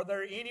 neither are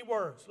there any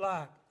works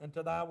like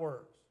unto Thy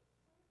works.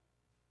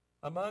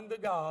 Among the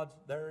gods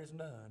there is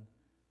none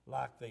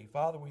like Thee.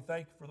 Father, we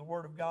thank You for the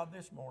Word of God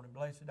this morning.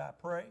 Blessed I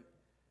pray.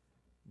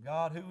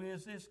 God, who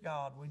is this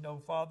God? We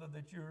know, Father,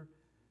 that You're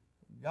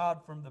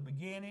God from the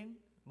beginning.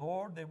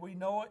 Lord, that we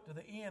know it to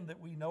the end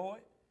that we know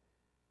it.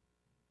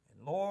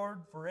 And Lord,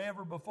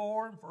 forever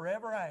before and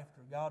forever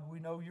after, God, we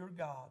know You're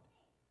God.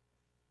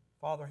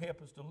 Father,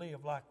 help us to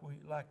live like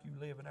You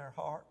live in our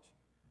hearts.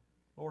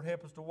 Lord,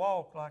 help us to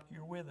walk like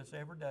You're with us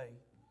every day.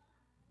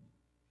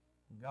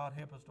 And God,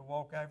 help us to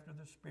walk after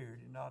the Spirit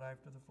and not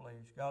after the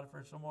flesh. God, if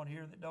there's someone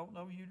here that don't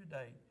know You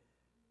today,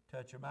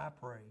 touch them, I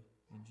pray.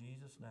 In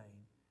Jesus' name,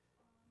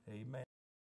 amen.